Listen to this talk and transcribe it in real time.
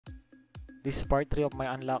This is part 3 of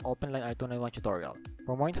my Unlock Openline R291 tutorial.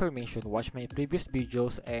 For more information, watch my previous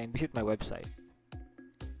videos and visit my website.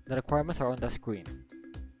 The requirements are on the screen.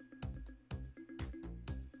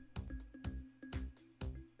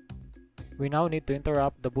 We now need to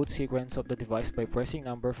interrupt the boot sequence of the device by pressing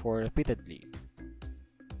number 4 repeatedly.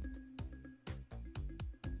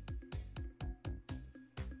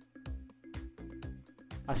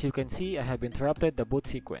 As you can see, I have interrupted the boot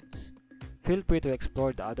sequence. Feel free to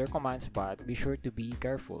explore the other commands, but be sure to be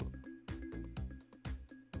careful.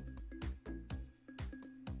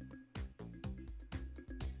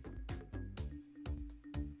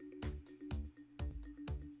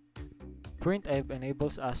 Printf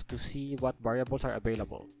enables us to see what variables are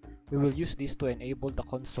available. We will use this to enable the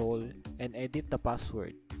console and edit the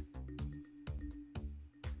password.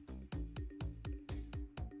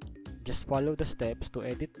 Just follow the steps to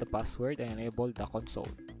edit the password and enable the console.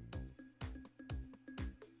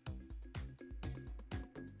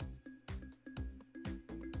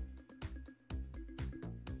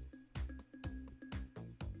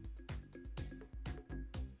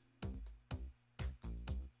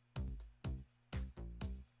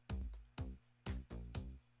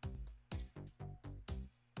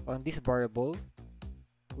 On this variable,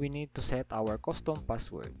 we need to set our custom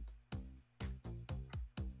password.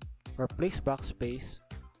 Replace backspace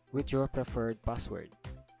with your preferred password,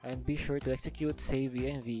 and be sure to execute save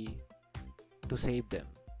env to save them.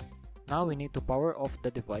 Now we need to power off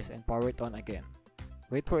the device and power it on again.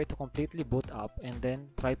 Wait for it to completely boot up and then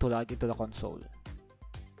try to log into the console.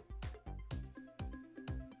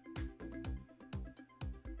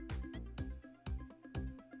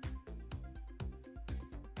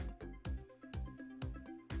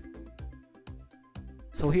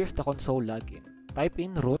 So here's the console login. Type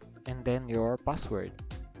in root and then your password.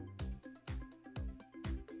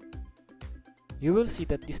 You will see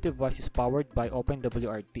that this device is powered by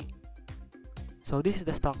OpenWRT. So this is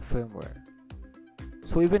the stock firmware.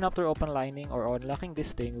 So even after openlining or unlocking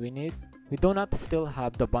this thing, we do not still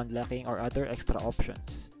have the bandlocking or other extra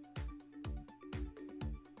options.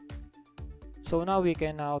 So now we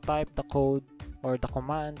can type the code or the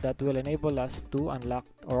command that will enable us to unlock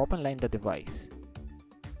or openline the device.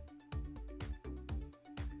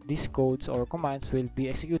 These codes or commands will be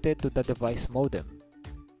executed to the device modem.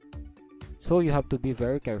 So you have to be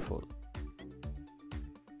very careful.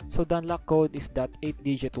 So the unlock code is that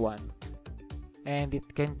 8-digit one, and it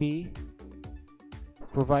can be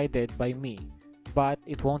provided by me, but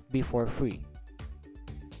it won't be for free.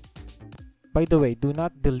 By the way, do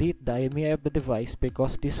not delete the IMEI of the device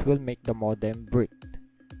because this will make the modem bricked.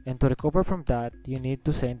 And to recover from that, you need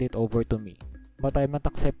to send it over to me. But I'm not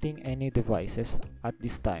accepting any devices at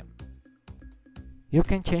this time. You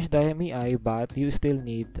can change the IMEI, but you still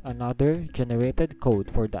need another generated code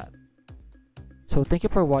for that. So thank you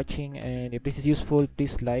for watching, and if this is useful,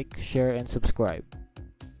 please like, share, and subscribe.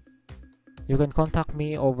 You can contact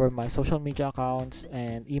me over my social media accounts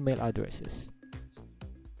and email addresses.